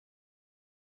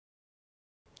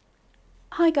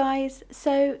Hi guys,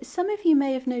 so some of you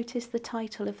may have noticed the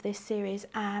title of this series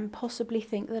and possibly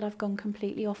think that I've gone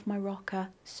completely off my rocker.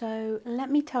 So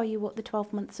let me tell you what the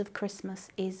 12 months of Christmas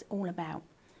is all about.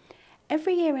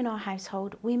 Every year in our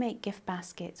household we make gift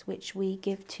baskets which we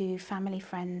give to family,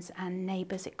 friends and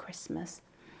neighbours at Christmas.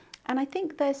 And I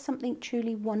think there's something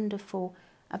truly wonderful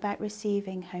about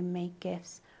receiving homemade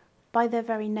gifts. By their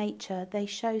very nature they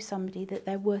show somebody that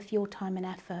they're worth your time and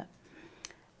effort.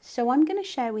 So I'm going to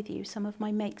share with you some of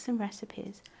my makes and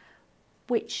recipes,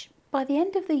 which by the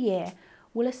end of the year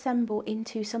will assemble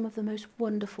into some of the most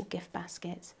wonderful gift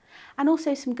baskets, and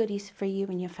also some goodies for you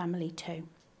and your family too.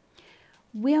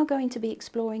 We are going to be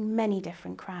exploring many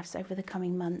different crafts over the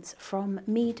coming months, from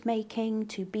mead making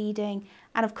to beading,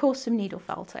 and of course some needle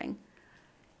felting.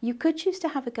 You could choose to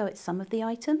have a go at some of the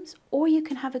items, or you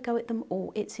can have a go at them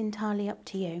all. It's entirely up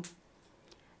to you.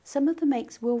 Some of the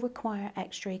makes will require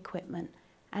extra equipment,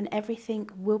 and everything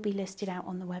will be listed out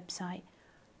on the website.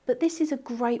 But this is a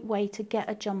great way to get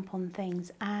a jump on things,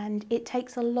 and it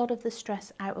takes a lot of the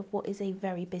stress out of what is a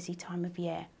very busy time of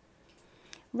year.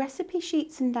 Recipe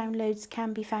sheets and downloads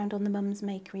can be found on the Mums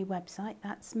Makery website.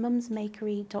 That's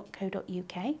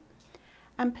mumsmakery.co.uk.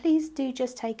 And please do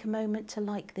just take a moment to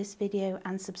like this video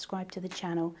and subscribe to the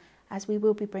channel, as we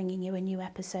will be bringing you a new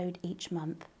episode each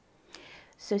month.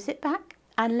 So sit back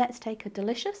and let's take a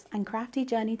delicious and crafty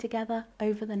journey together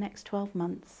over the next 12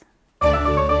 months.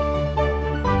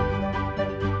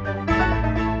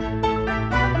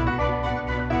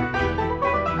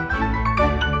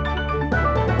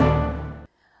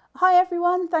 Hi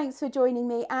everyone, thanks for joining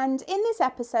me, and in this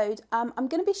episode I'm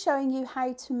going to be showing you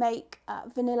how to make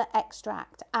vanilla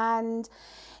extract. And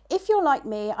if you're like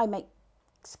me, I make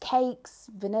cakes,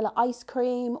 vanilla ice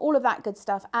cream, all of that good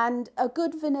stuff, and a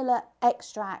good vanilla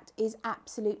extract is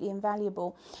absolutely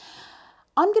invaluable.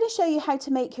 I'm going to show you how to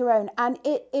make your own, and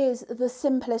it is the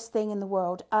simplest thing in the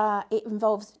world. It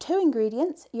involves 2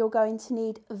 ingredients. You're going to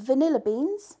need vanilla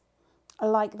beans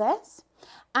like this,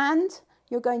 and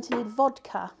you're going to need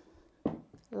vodka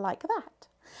like that.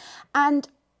 And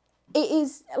it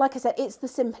is, like I said, it's the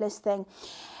simplest thing.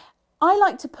 I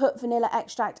like to put vanilla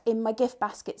extract in my gift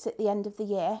baskets at the end of the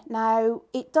year. Now,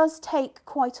 it does take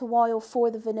quite a while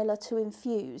for the vanilla to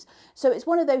infuse. So it's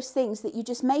one of those things that you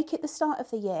just make at the start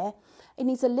of the year. It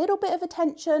needs a little bit of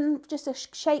attention, just a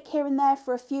shake here and there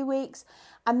for a few weeks,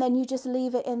 and then you just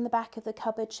leave it in the back of the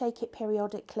cupboard, shake it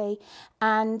periodically.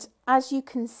 And as you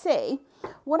can see,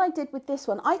 what I did with this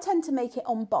one, I tend to make it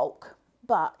on bulk,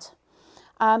 but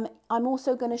I'm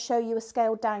also going to show you a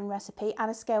scaled down recipe and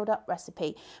a scaled up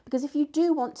recipe, because if you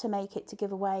do want to make it to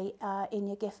give away in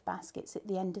your gift baskets at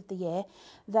the end of the year,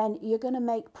 then you're going to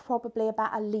make probably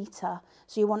about 1 litre.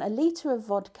 So you want 1 litre of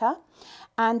vodka,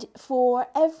 and for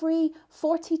every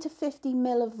 40 to 50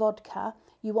 ml of vodka,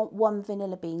 you want 1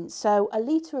 vanilla bean. So 1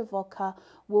 litre of vodka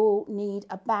will need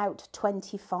about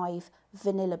 25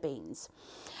 vanilla beans.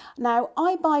 Now,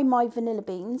 I buy my vanilla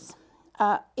beans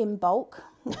in bulk,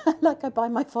 like I buy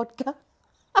my vodka.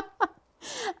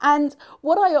 And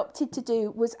what I opted to do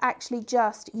was actually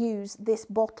just use this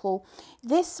bottle.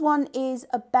 This one is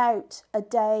about a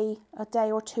day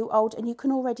or 2 old, and you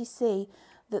can already see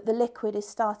that the liquid is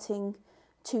starting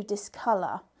to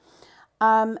discolour.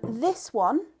 This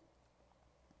one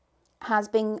has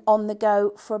been on the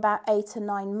go for about 8 or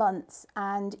 9 months,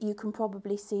 and you can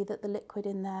probably see that the liquid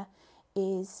in there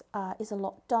is a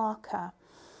lot darker.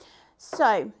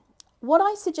 So what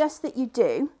I suggest that you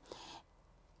do,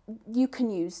 you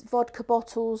can use vodka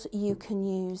bottles, you can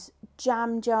use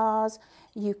jam jars,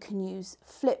 you can use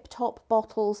flip top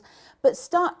bottles, but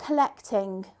start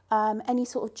collecting any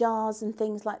sort of jars and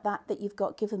things like that that you've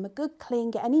got. Give them a good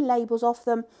clean, get any labels off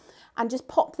them, and just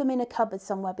pop them in a cupboard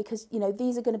somewhere, because you know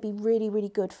these are going to be really, really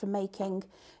good for making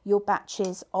your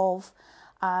batches of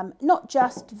not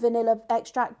just vanilla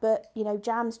extract, but you know,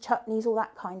 jams, chutneys, all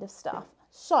that kind of stuff.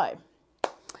 So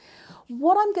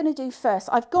what I'm going to do first,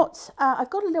 I've got a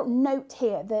little note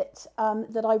here that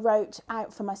that I wrote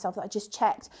out for myself, that I just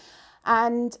checked.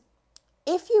 And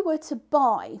if you were to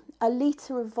buy 1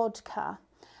 litre of vodka,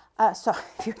 if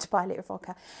you were to buy 1 litre of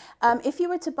vodka, if you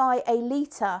were to buy 1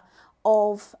 litre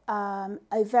of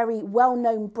a very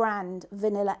well-known brand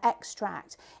vanilla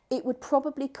extract, it would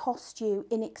probably cost you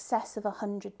in excess of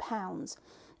 £100.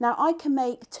 Now, I can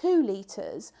make 2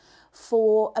 litres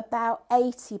for about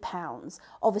 £80.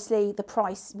 Obviously, the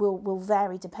price will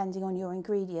vary depending on your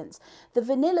ingredients. The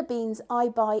vanilla beans I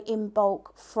buy in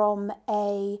bulk from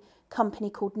a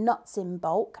company called Nuts in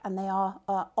Bulk, and they are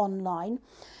online.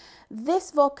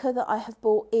 This vodka that I have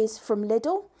bought is from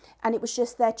Lidl, and it was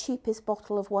just their cheapest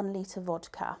bottle of 1 litre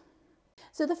vodka.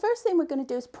 So the first thing we're going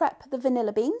to do is prep the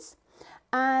vanilla beans.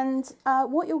 And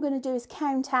what you're going to do is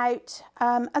count out,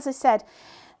 as I said,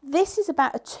 this is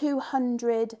about a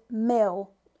 200 ml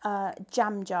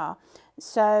jam jar.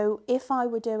 So if I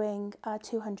were doing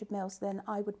 200 mils, then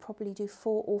I would probably do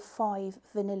 4 or 5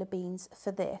 vanilla beans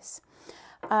for this.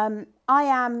 I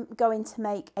am going to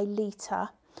make a litre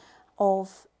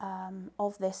of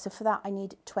this, so for that I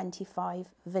need 25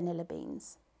 vanilla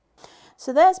beans.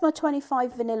 So there's my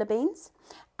 25 vanilla beans,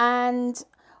 and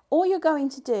all you're going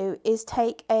to do is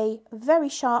take a very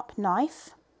sharp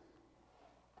knife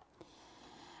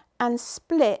and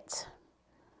split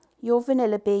your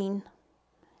vanilla bean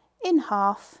in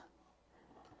half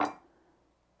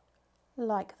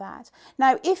like that.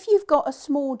 Now if you've got a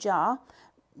small jar,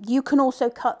 you can also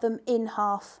cut them in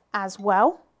half as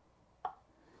well.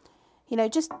 You know,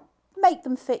 just make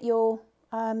them fit your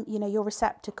you know, your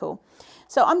receptacle.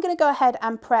 So I'm going to go ahead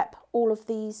and prep all of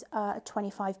these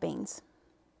 25 beans.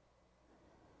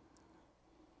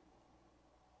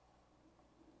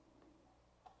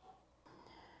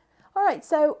 All right,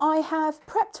 so I have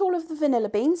prepped all of the vanilla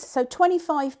beans, so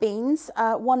 25 beans,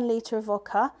 1 litre of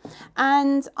vodka,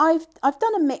 and I've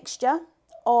done a mixture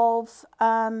of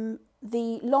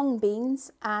the long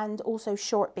beans and also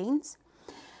short beans,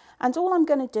 and all I'm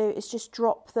going to do is just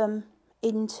drop them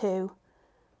into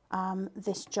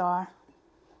this jar.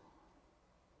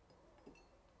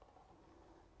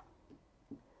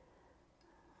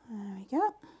 There we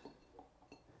go.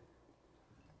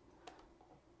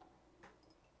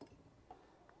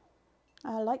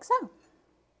 Like so.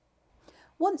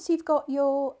 Once you've got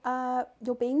your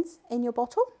beans in your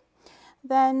bottle,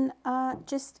 then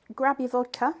just grab your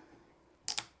vodka.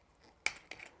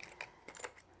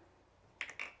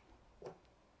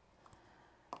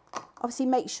 Obviously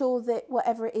make sure that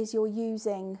whatever it is you're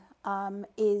using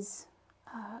is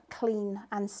clean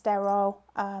and sterile.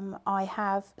 I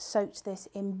have soaked this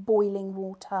in boiling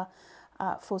water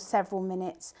for several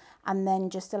minutes and then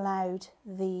just allowed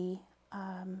the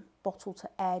bottle to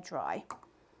air dry.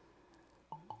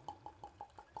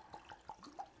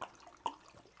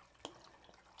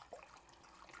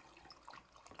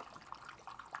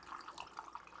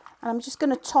 And I'm just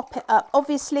going to top it up.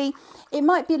 Obviously it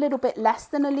might be a little bit less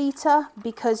than a litre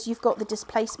because you've got the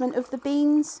displacement of the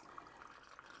beans,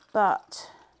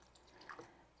 but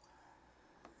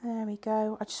there we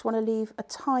go. I just want to leave a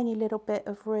tiny little bit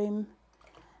of room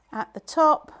at the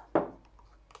top.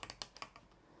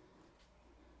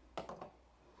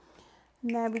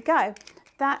 And there we go.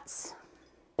 That's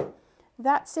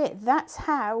it. That's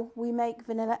how we make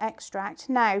vanilla extract.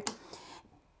 Now,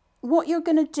 what you're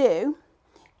going to do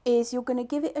is you're going to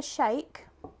give it a shake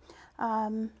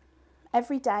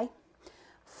every day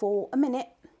for a minute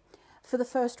for the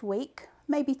first week,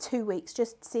 maybe 2 weeks,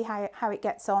 just to see how it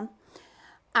gets on.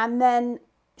 And then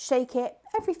shake it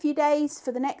every few days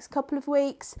for the next couple of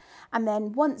weeks, and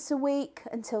then once a week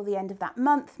until the end of that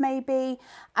month maybe,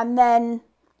 and then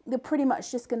you're pretty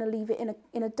much just going to leave it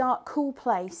in a dark, cool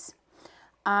place.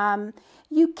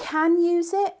 You can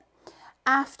use it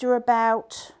after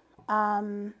about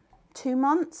 2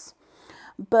 months,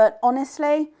 but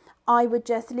honestly I would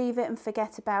just leave it and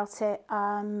forget about it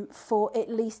for at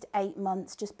least 8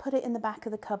 months. Just put it in the back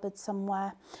of the cupboard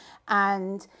somewhere,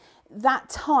 and that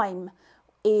time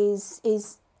is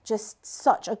just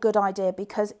such a good idea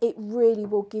because it really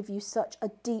will give you such a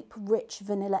deep, rich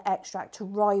vanilla extract to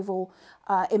rival,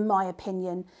 in my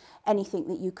opinion, anything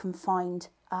that you can find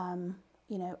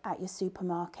you know, at your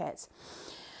supermarkets.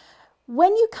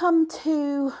 When you come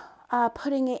to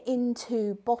putting it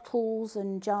into bottles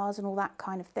and jars and all that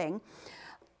kind of thing,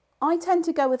 I tend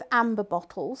to go with amber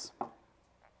bottles,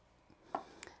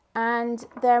 and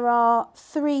there are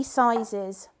 3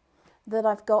 sizes that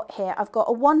I've got here. I've got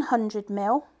a 100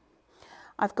 ml,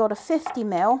 I've got a 50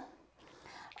 ml,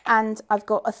 and I've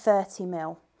got a 30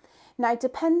 ml. Now,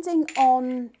 depending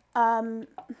on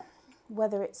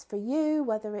whether it's for you,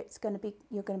 whether it's going to be,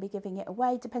 you're going to be giving it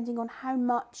away, depending on how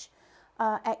much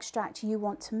extract you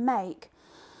want to make,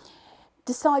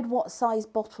 decide what size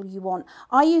bottle you want.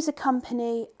 I use a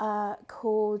company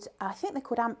called, I think they're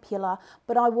called Ampula,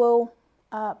 but I will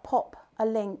pop a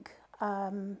link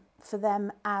for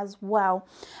them as well,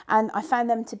 and I found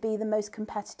them to be the most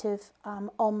competitive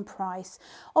on price.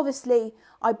 Obviously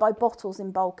I buy bottles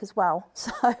in bulk as well,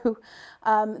 so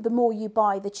the more you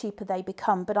buy the cheaper they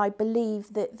become, but I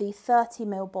believe that the 30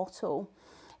 ml bottle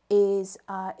is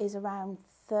around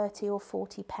 30 or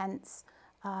 40 pence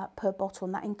per bottle,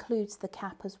 and that includes the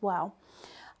cap as well.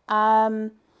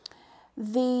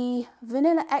 The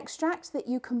vanilla extract that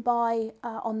you can buy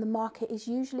on the market is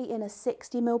usually in a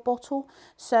 60 ml bottle.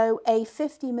 So a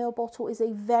 50 ml bottle is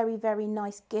a very, very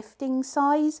nice gifting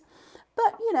size.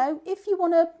 But, you know, if you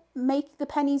want to make the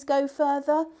pennies go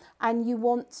further and you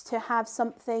want to have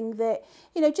something that,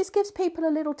 you know, just gives people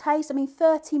a little taste. I mean,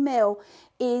 30 ml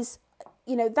is,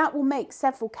 you know, that will make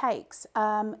several cakes,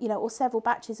 you know, or several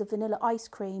batches of vanilla ice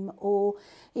cream, or,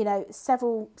 you know,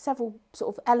 several sort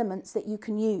of elements that you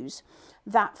can use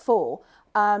that for.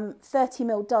 30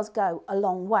 ml does go a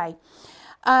long way.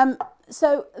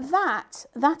 So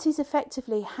that is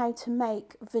effectively how to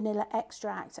make vanilla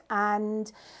extract.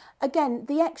 And again,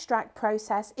 the extract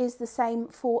process is the same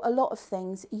for a lot of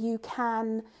things. You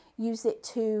can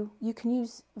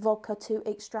use vodka to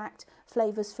extract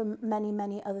flavours from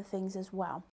many other things as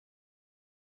well.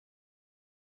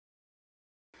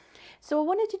 So I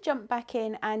wanted to jump back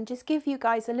in and just give you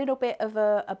guys a little bit of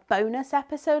a bonus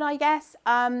episode, I guess,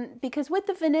 because with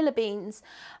the vanilla beans,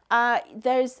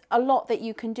 there's a lot that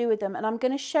you can do with them, and I'm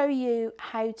going to show you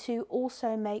how to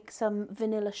also make some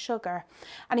vanilla sugar.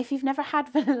 And if you've never had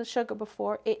vanilla sugar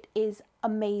before, it is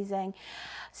amazing,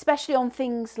 especially on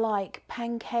things like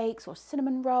pancakes or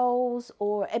cinnamon rolls,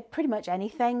 or pretty much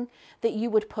anything that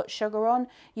you would put sugar on,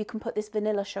 you can put this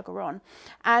vanilla sugar on.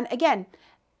 And again,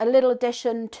 a little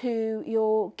addition to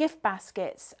your gift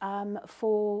baskets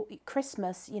for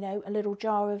Christmas, you know, a little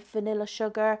jar of vanilla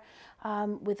sugar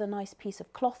with a nice piece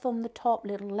of cloth on the top,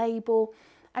 little label,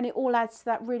 and it all adds to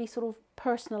that really sort of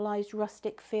personalised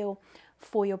rustic feel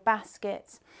for your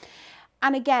baskets.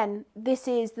 And again, this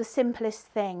is the simplest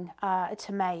thing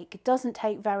to make. It doesn't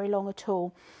take very long at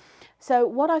all. So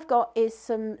what I've got is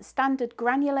some standard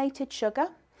granulated sugar.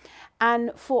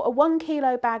 And for a 1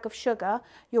 kilo bag of sugar,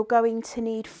 you're going to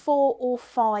need 4 or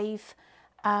 5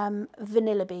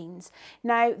 vanilla beans.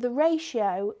 Now, the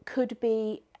ratio could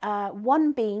be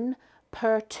 1 bean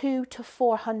per 200 to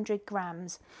 400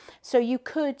 grams. So you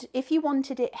could, if you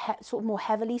wanted it sort of more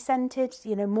heavily scented,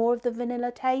 you know, more of the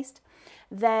vanilla taste,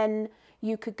 then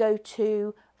you could go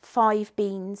to 5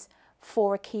 beans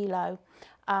for a kilo.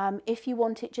 If you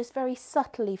want it just very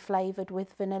subtly flavoured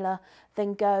with vanilla,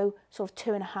 then go sort of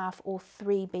 2.5 or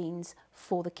 3 beans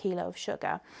for the kilo of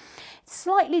sugar.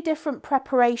 Slightly different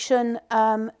preparation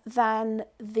than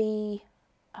the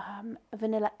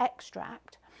vanilla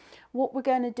extract. What we're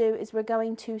going to do is we're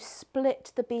going to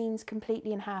split the beans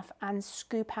completely in half and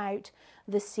scoop out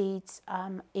the seeds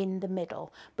in the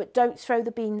middle. But don't throw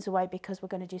the beans away, because we're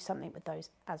going to do something with those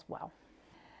as well.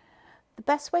 The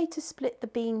best way to split the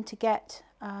bean to get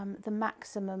the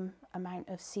maximum amount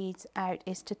of seeds out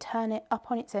is to turn it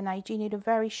up on its end. Now you do need a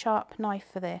very sharp knife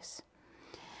for this,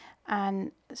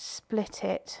 and split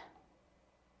it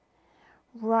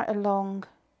right along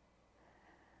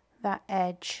that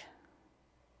edge,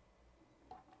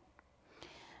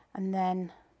 and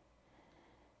then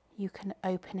you can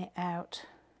open it out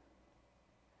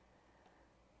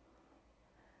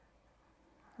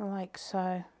like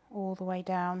so, all the way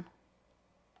down.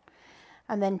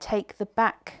 And then take the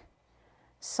back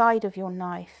side of your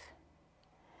knife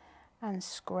and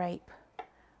scrape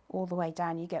all the way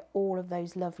down. You get all of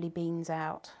those lovely beans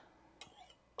out.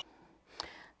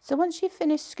 So once you've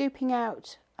finished scooping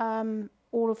out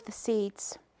all of the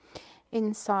seeds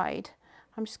inside,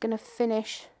 I'm just going to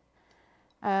finish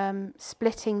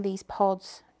splitting these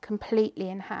pods completely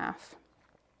in half,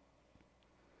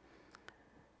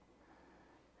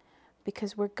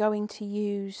 because we're going to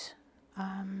use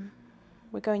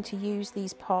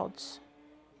these pods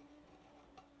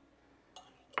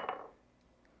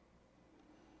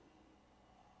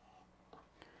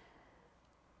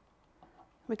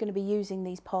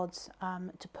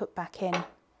to put back in,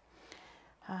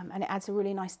 and it adds a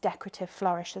really nice decorative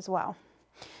flourish as well.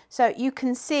 So you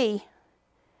can see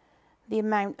the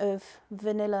amount of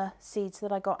vanilla seeds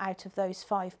that I got out of those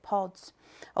 5 pods.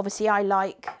 Obviously I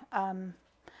like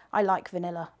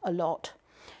vanilla a lot,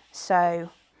 so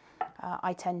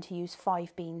I tend to use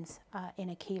 5 beans in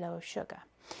a kilo of sugar.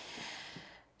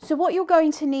 So what you're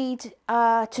going to need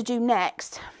to do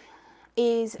next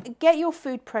is get your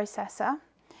food processor,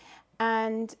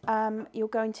 and you're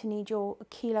going to need your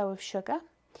kilo of sugar.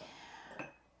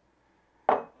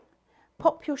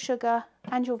 Pop your sugar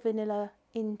and your vanilla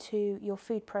into your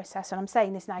food processor. And I'm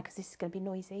saying this now because this is going to be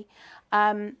noisy.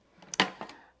 And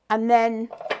then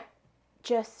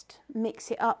just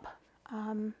mix it up.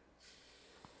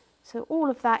 So all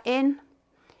of that in,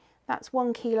 that's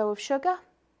 1 kilo of sugar.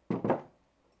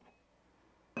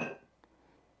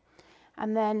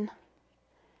 And then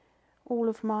all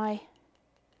of my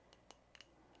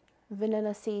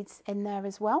vanilla seeds in there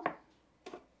as well.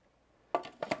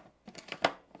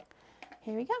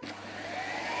 Here we go.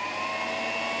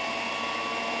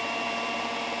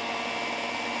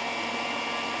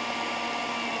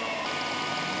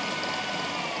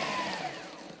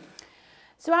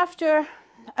 So after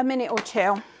a minute or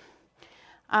two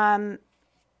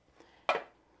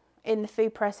in the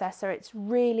food processor, it's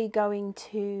really going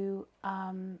to,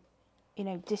 you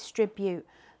know, distribute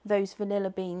those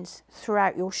vanilla beans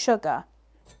throughout your sugar.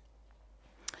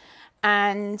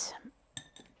 And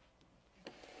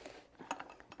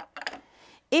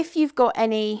if you've got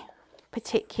any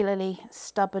particularly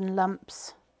stubborn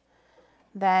lumps,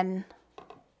 then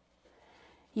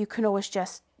you can always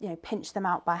just, you know, pinch them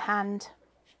out by hand.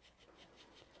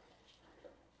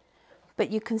 But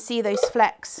you can see those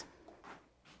flecks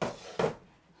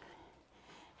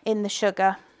in the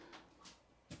sugar.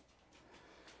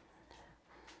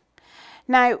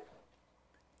 Now,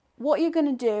 what you're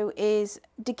going to do is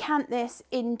decant this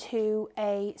into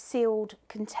a sealed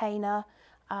container,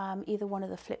 either one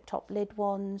of the flip top lid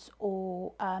ones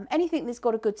or anything that's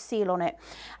got a good seal on it,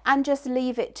 and just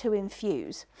leave it to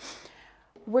infuse.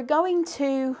 We're going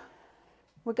to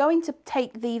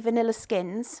take the vanilla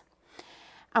skins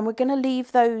and we're going to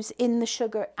leave those in the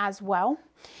sugar as well.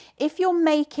 If you're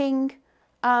making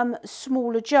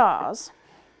smaller jars,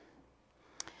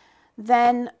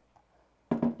 then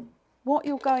what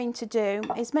you're going to do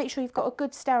is make sure you've got a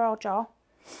good sterile jar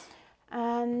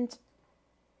and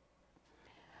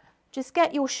just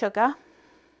get your sugar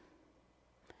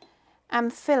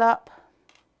and fill up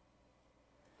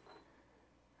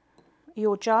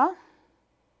your jar.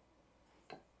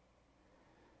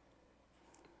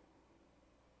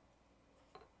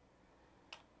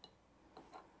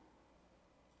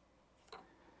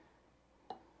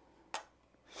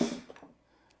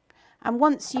 And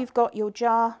once you've got your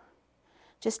jar,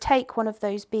 just take one of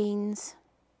those beans,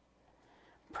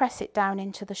 press it down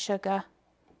into the sugar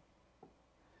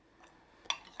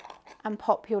and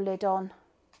pop your lid on.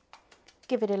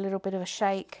 Give it a little bit of a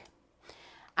shake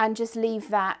and just leave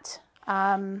that.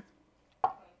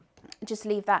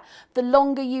 The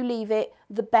longer you leave it,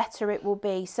 the better it will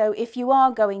be. So if you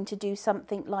are going to do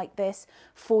something like this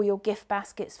for your gift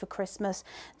baskets for Christmas,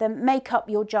 then make up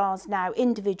your jars now,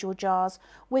 individual jars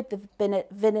with the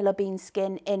vanilla bean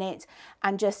skin in it,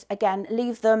 and just again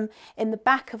leave them in the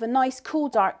back of a nice cool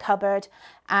dark cupboard,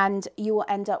 and you will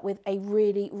end up with a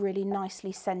really, really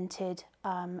nicely scented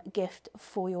gift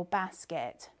for your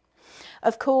basket.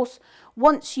 Of course,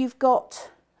 once you've got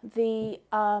the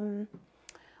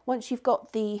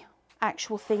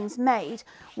actual things made,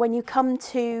 when you come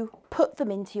to put them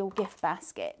into your gift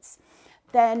baskets,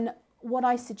 then what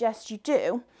I suggest you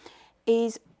do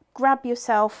is grab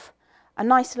yourself a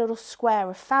nice little square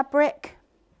of fabric,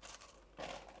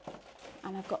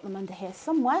 and I've got them under here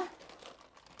somewhere,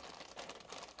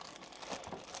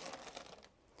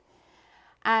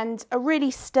 and a really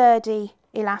sturdy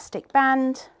elastic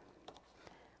band.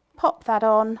 Pop that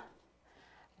on,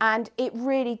 and it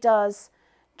really does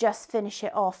just finish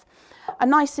it off. A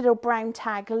nice little brown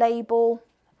tag label.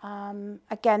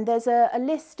 Again, there's a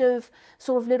list of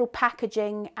sort of little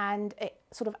packaging, and it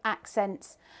sort of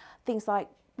accents things like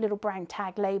little brown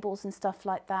tag labels and stuff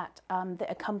like that that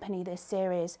accompany this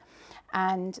series,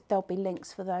 and there'll be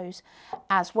links for those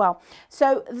as well.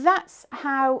 So that's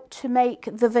how to make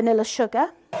the vanilla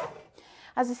sugar.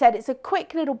 As I said, it's a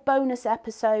quick little bonus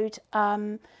episode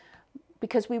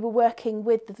because we were working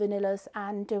with the vanillas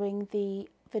and doing the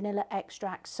vanilla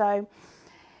extract. So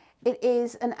it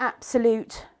is an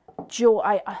absolute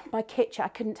joy. My kitchen, I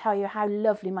couldn't tell you how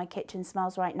lovely my kitchen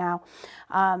smells right now.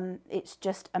 It's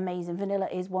just amazing. Vanilla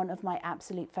is one of my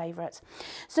absolute favourites.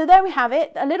 So there we have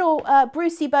it, a little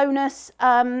Brucey bonus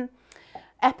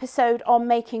episode on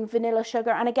making vanilla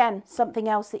sugar, and again, something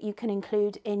else that you can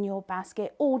include in your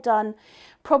basket, all done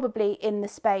probably in the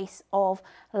space of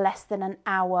less than an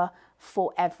hour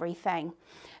for everything.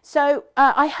 So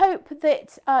I hope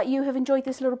that you have enjoyed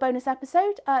this little bonus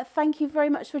episode. Thank you very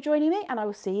much for joining me, and I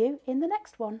will see you in the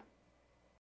next one.